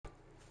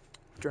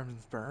Germs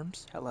and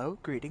sperms. Hello,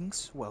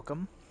 greetings,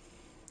 welcome.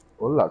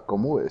 Hola,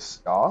 ¿cómo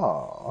estás?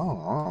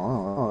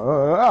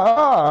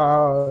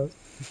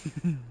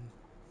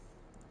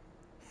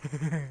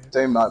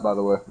 Same night, by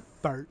the way.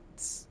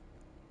 Farts.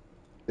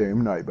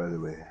 Same night, by the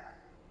way.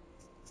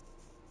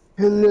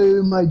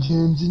 Hello, my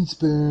germs and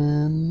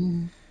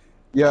sperm.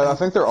 Yeah, I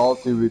think they're all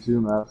 2v2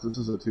 maps. This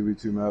is a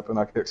 2v2 map, and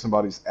I kicked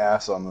somebody's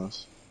ass on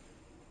this.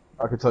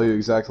 I could tell you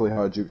exactly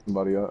how I juked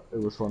somebody up. It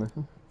was funny.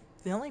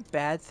 The only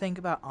bad thing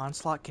about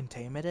Onslaught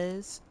Containment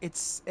is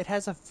it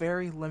has a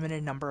very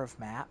limited number of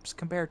maps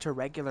compared to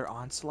regular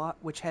Onslaught,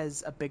 which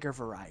has a bigger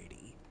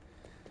variety.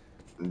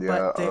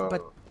 Yeah,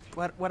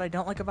 But what I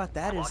don't like about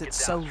that is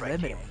it's so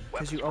limiting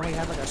because you only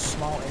have like a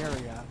small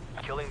area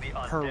Killing the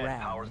per undead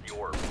round. powers the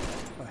orb.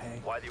 Oh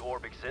hey. Why the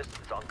orb exists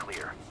is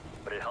unclear,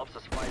 but it helps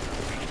us fight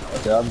for the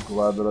beast. okay, I'm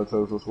glad that I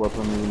chose this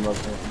weapon even though I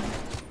can't.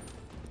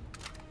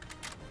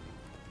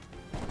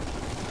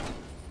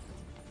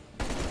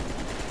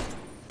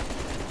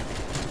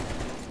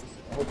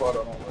 I hope I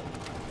don't know.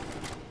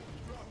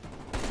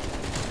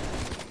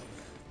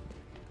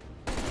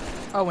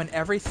 Oh, and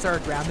every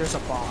third round there's a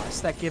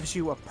boss that gives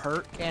you a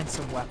perk and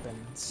some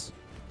weapons.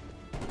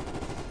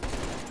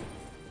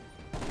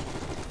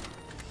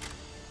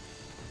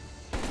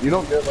 You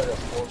don't get like a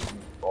score from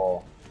the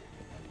ball.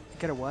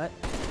 Get a what?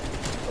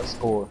 A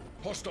score.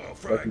 Hostile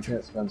Like you frag.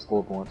 can't spend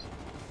score points.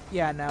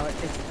 Yeah, no,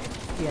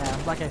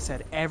 yeah, like I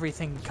said,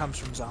 everything comes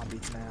from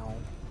zombies now.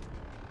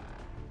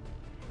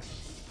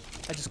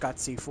 I just got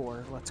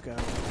C4, let's go.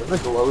 There's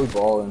a glowy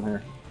ball in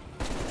here.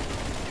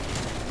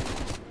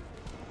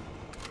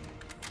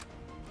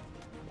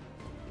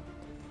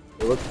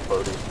 It looks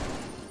floaty.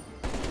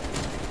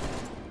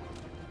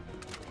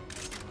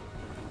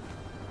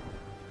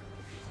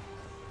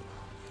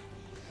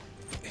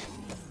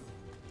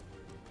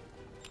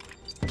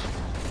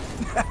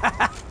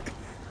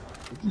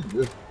 What you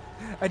do?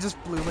 I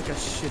just blew like a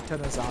shit ton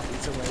of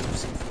zombies away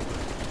with C4.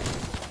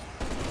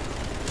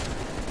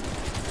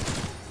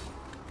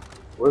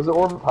 What is the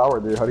orb of power,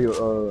 dude? How do you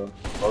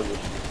target?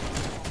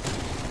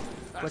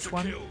 Which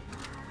one?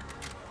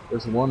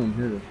 There's one in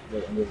here.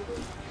 Like, under the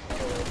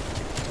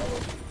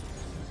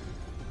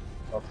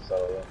off the side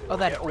of that. Oh,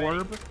 that Get ready.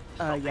 orb?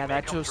 Something Yeah, may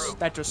that come just through.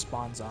 that just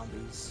spawns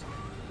zombies.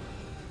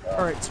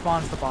 Or it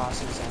spawns the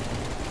bosses. I mean.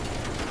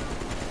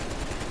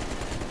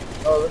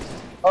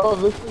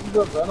 This is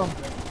the venom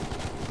thing.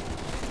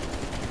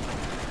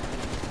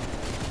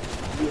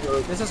 He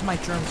hurts. This is my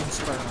germs and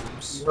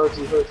sperms. He hurts.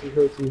 He hurts. He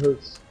hurts. He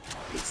hurts.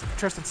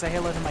 Tristan, say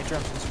hello to my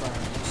germs and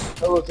sperms.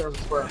 Hello, Terrence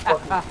Square.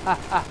 Fuck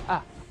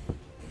you.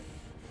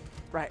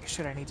 Right,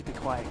 shit, I need to be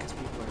quiet because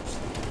people are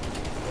sleeping.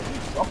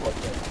 Something like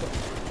that.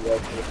 Yeah,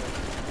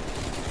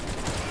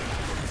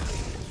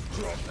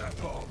 Drop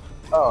that bomb.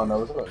 oh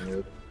no, it's not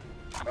new.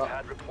 We've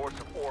had reports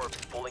of orbs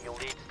pulling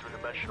elites through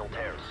dimensional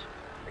tears.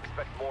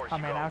 Expect more as Oh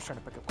you man, go. I was trying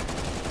to pick up.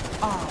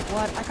 Oh,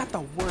 what? I got the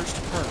worst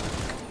perk.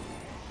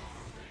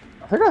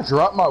 I think I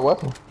dropped my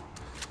weapon.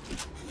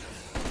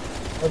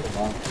 Never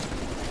mind.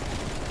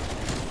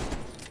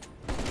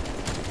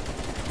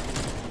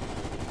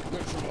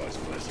 Neutralize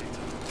Blessing.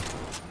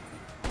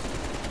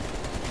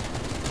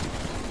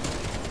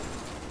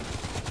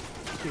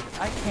 Dude,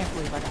 I can't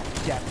believe I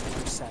got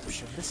depth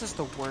perception. This is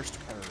the worst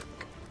perk.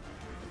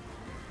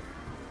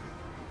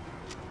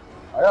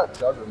 I got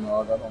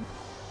Juggernaut. I don't.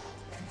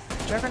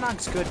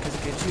 Juggernaut's good because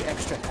it gives you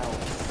extra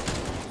health.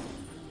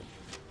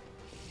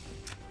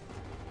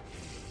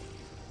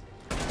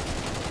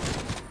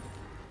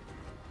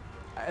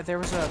 There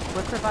was a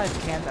quick revive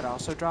can that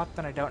also dropped,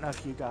 and I don't know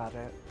if you got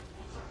it.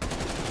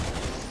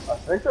 I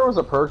think there was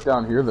a perk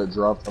down here that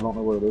dropped. I don't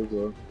know what it is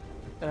though.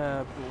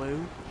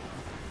 Blue.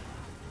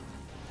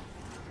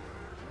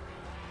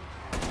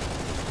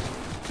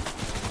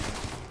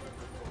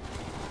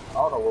 I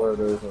don't know where it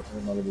is. I think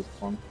it might have just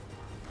fun.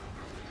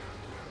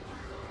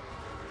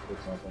 Or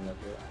something like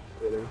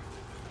that. It is.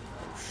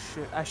 Oh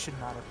shit, I should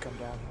not have come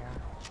down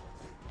here.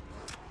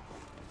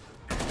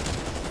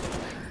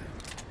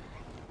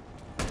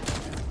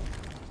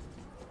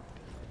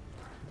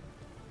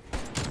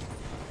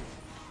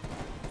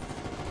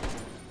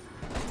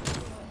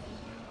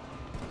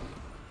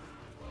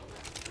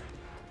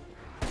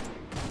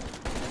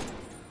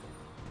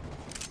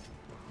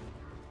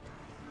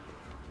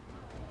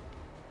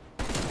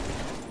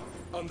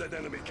 Undead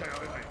enemy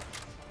KIA.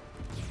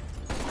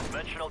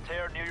 Dimensional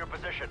tear near your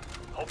position.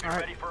 Hope you're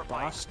Alright, ready for a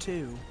fight. boss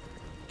 2.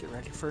 Get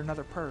ready for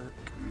another perk.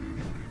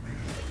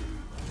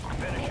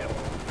 Finish him.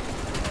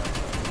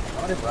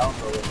 How many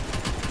rounds are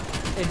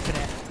there?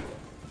 Infinite.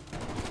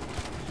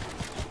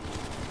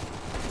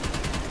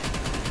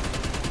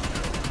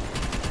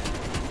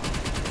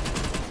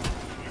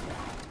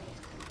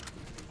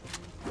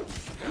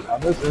 I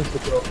miss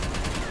insta-kill.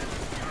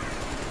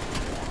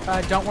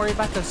 Don't worry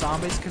about the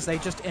zombies, because they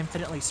just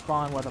infinitely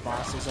spawn while the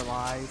boss is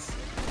alive.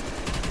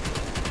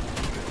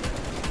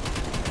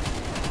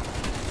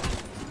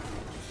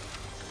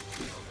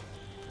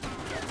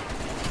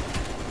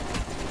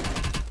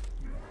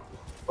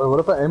 Wait, what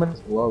if I aim at his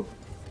glove?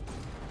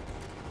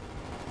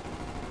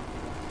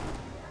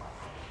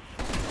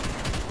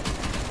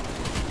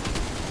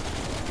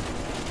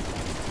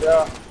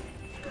 Yeah.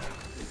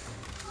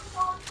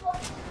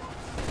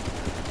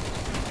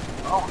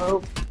 I don't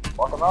know.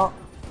 Fuck him out.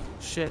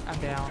 Shit, I'm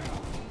down.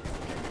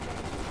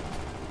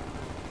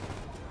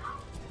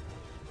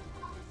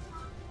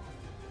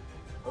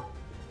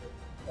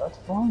 That's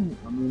fine.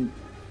 I mean,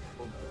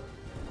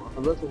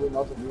 eventually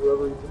not to do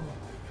whatever you want.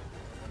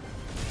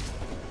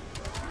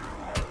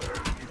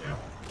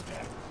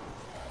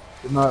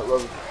 Good night,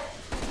 love.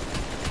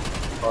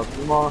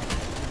 Come on.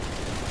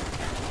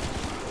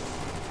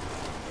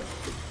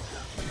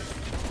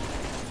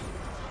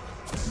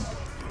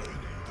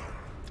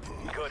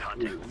 Good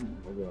hunting.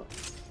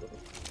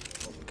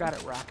 Got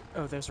it, rock.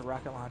 Oh, there's a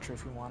rocket launcher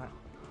if you want it.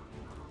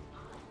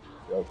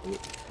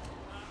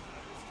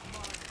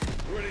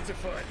 Ready to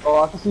fight.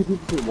 Oh, I can see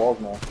people through walls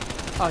now.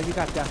 Oh, you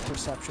got depth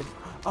perception.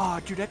 Oh,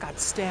 dude, I got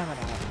stamina.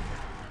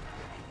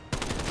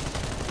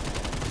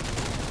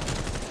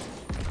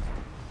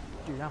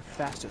 Dude, I'm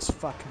fast as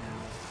fuck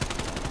now.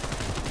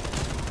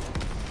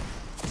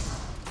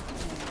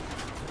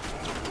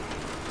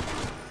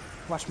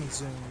 Watch me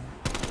zoom.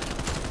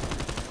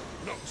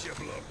 Knocks your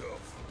block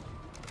off.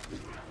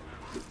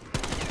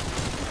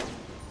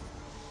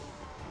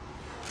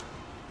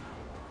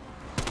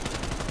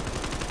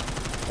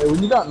 Hey,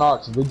 when you got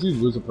knocked, did you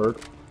lose a perk?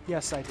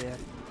 Yes, I did.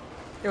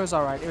 It was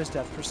alright. It was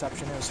depth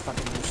perception. It was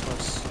fucking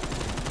useless.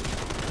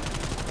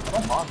 I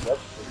don't mind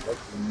depth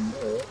perception.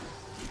 Yeah.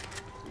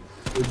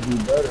 It'd be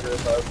better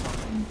if I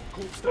fucking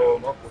blow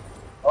him up.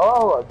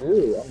 Oh, I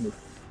do.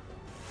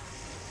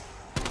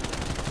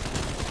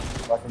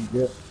 If I can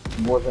get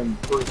more than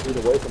 3 feet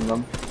away from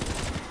them.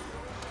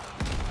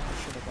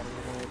 Should have got a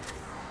little.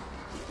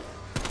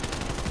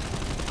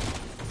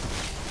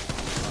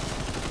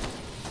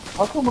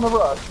 How come whenever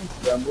I shoot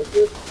them with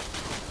it,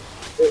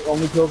 it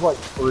only kills like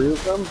 3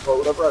 of them, but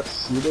whenever I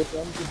shoot at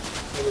them,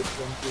 it's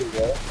 10 feet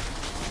away?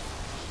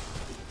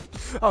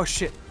 Oh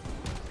shit!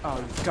 Oh,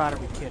 you've gotta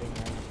be kidding me.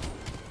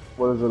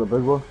 What is it, a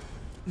big one?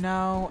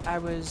 No, I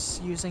was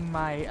using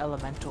my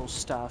elemental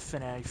stuff,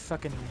 and I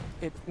fucking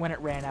when it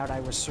ran out, I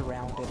was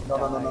surrounded. And No.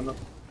 died.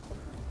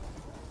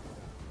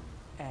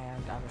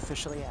 And I'm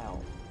officially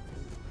out.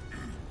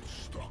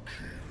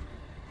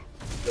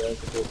 Yeah, I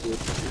can still see it.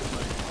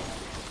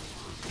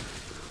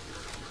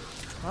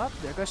 Well,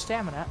 there goes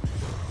stamina.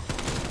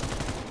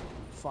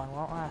 Fun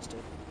while it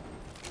lasted.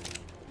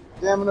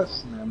 Stamina,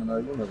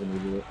 you'll never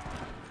need it.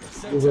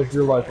 You live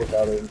your life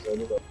without it instead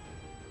of it.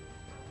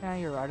 Yeah,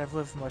 you're right. I've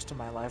lived most of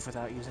my life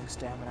without using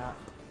stamina.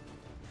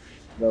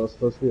 That was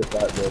supposed to be a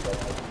fat joke.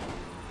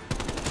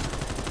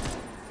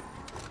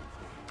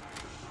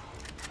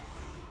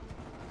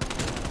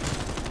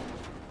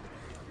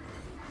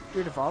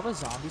 Dude, of all the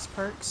zombies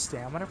perks,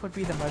 stamina would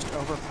be the most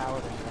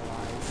overpowered in your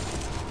life.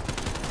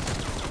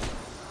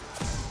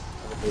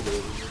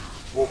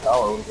 Full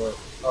power, what is that?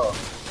 Oh.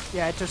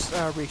 Yeah, it just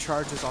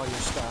recharges all your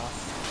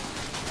stuff.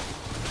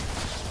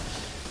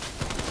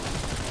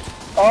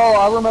 Oh,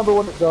 I remember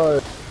what it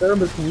does.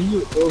 Thermos, can you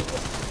use it those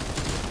ones?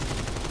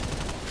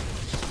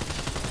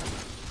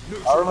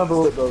 I remember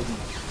what it does.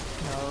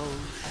 No.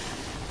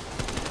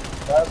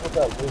 That's what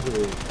that wizard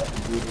is. That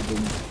wizard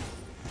didn't.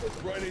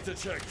 Ready to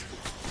check.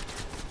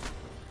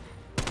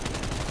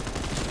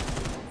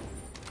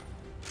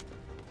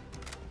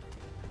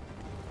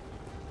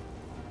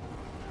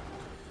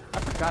 I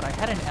forgot, I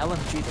had an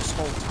LMG this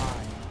whole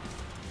time.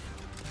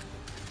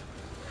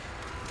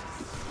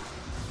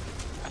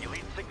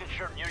 Elite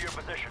signature near your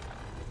position.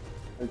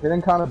 It's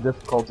getting kind of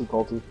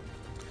difficulty.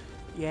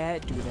 Yeah,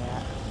 do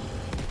that.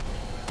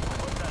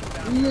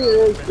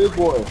 Yeah, big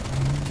boy.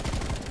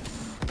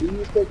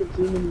 He's taking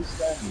too many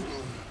stands.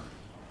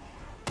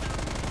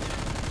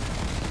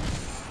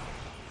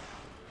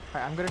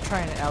 Alright, I'm gonna try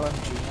an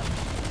LMG him.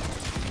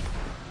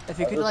 If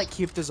you could, like,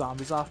 keep the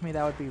zombies off me,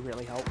 that would be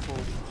really helpful.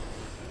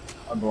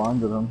 I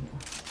blinded him.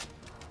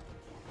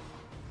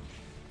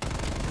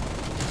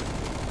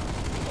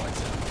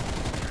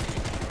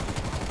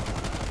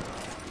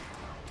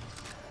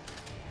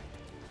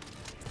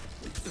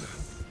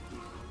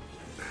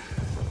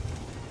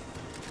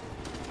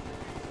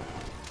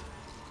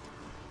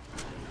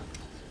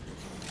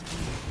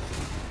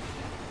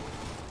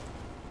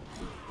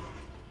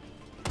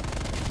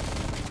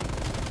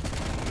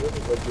 This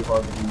is way too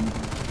hard to be.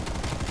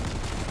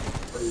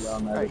 Pretty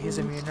round Alright, he's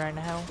immune right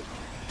now.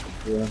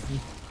 Yeah.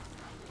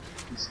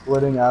 He's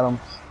splitting atoms.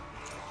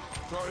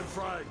 Throwing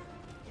frag.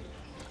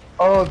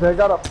 Oh, they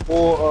got a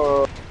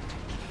full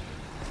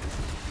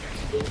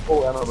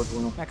ammo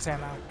between them. Max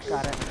ammo.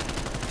 Got it.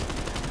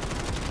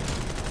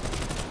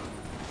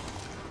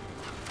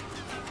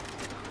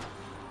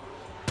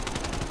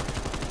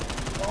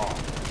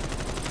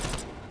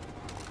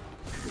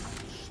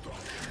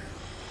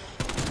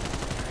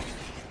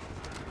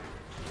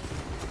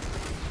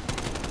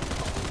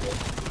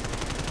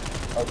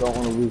 I don't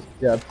want to lose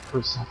depth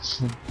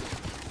perception.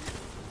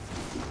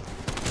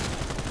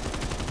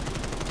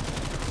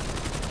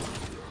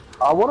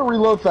 I want to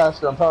reload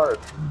faster, I'm tired.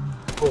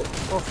 Cool.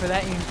 Well, for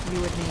that,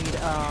 you would need,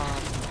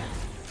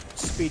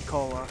 speed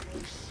cola.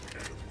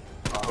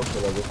 I hope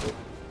that I get it.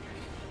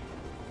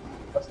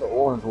 the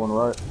orange one,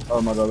 right?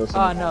 Oh my god, that's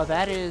Oh no,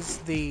 that is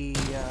the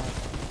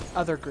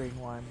other green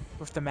one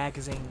with the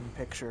magazine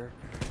picture.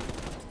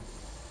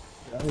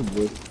 I need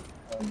this.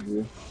 I need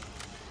you.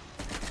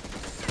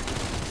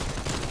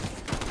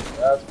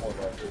 That's more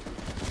like it.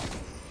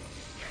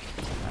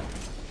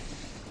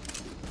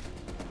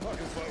 I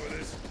can fight with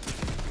this.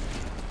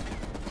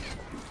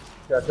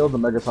 Yeah, I killed the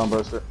Megaton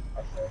Burster.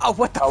 Oh,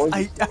 what the How is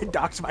I it?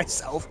 docked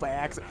myself by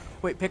accident.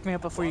 Wait, pick me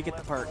up before you get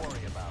the perk.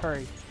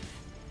 Hurry.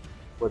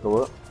 Wait, the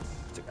what?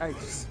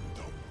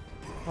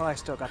 Well, I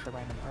still got the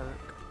random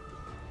perk.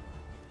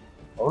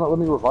 Oh, not let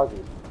me revive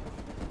you.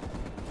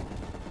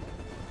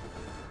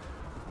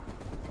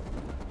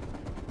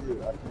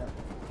 Dude, I can't.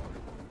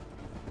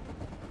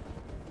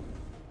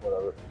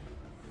 Whatever.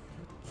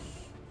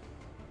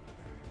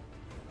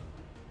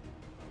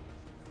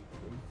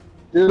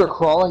 Dude, they're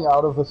crawling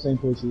out of the same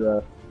place you're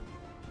at.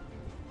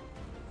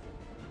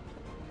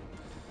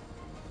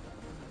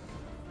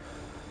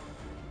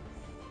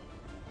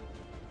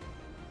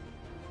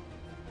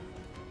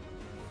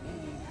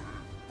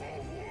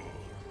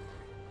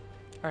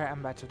 Alright,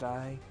 I'm about to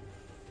die.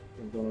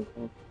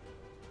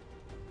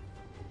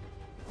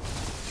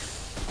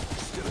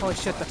 Holy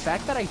shit, the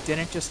fact that I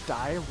didn't just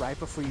die right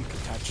before you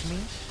could touch me.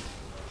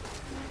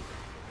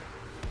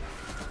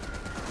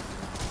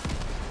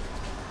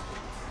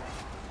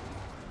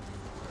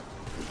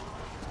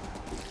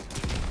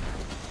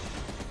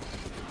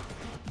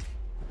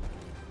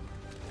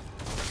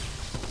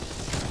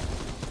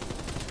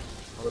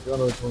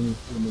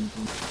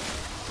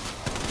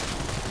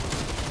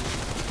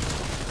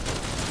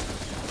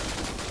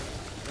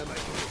 That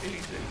might be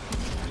easy.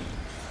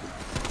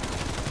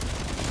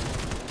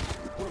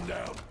 Put him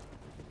down.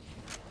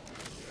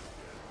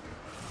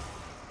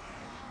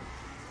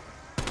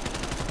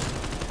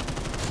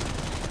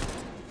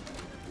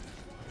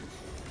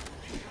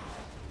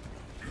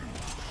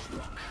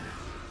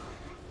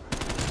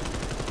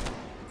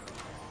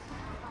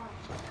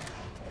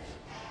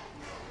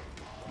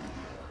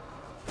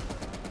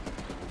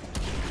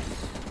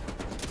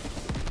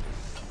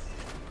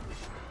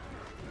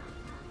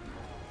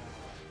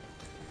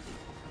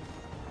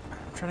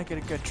 I'm trying to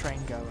get a good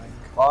train going.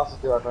 Boss is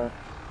here, I think.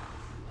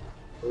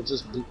 It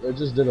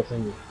just did a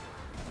finger.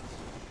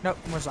 Nope,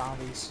 more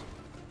zombies.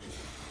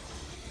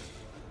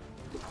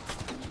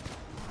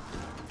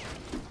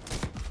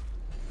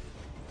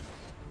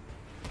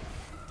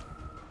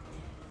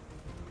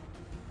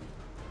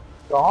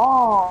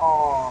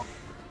 Oh!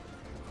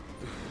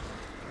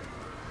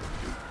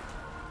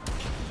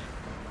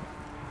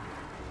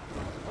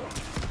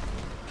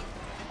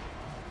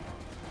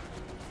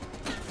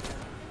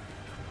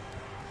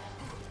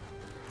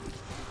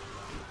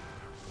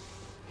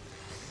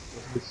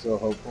 This is so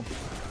hopeful.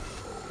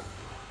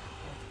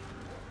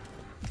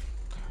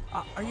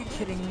 Are you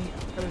kidding me?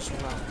 I was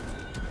wrong.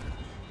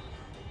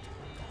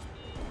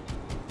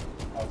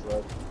 I was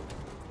right.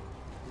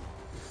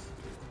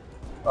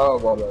 Oh,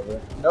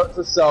 whatever. Note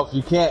to self,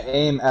 you can't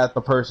aim at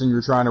the person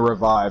you're trying to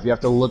revive. You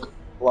have to look,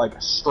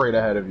 like, straight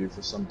ahead of you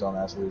for some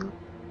dumbass reason.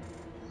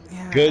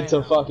 Yeah, Good I to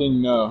know.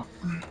 fucking know.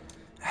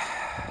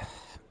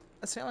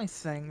 That's the only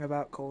thing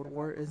about Cold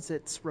War is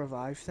its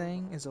revive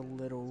thing is a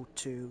little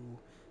too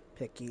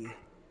picky.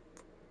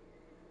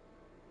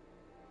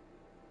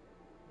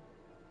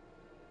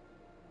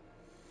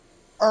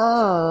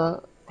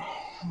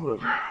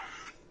 Whatever.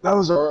 That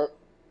was alright.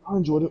 I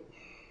enjoyed it.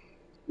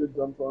 Good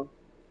gun fun.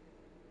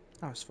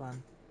 That was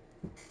fun.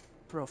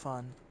 Real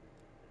fun.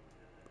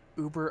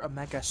 Uber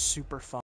Omega super fun.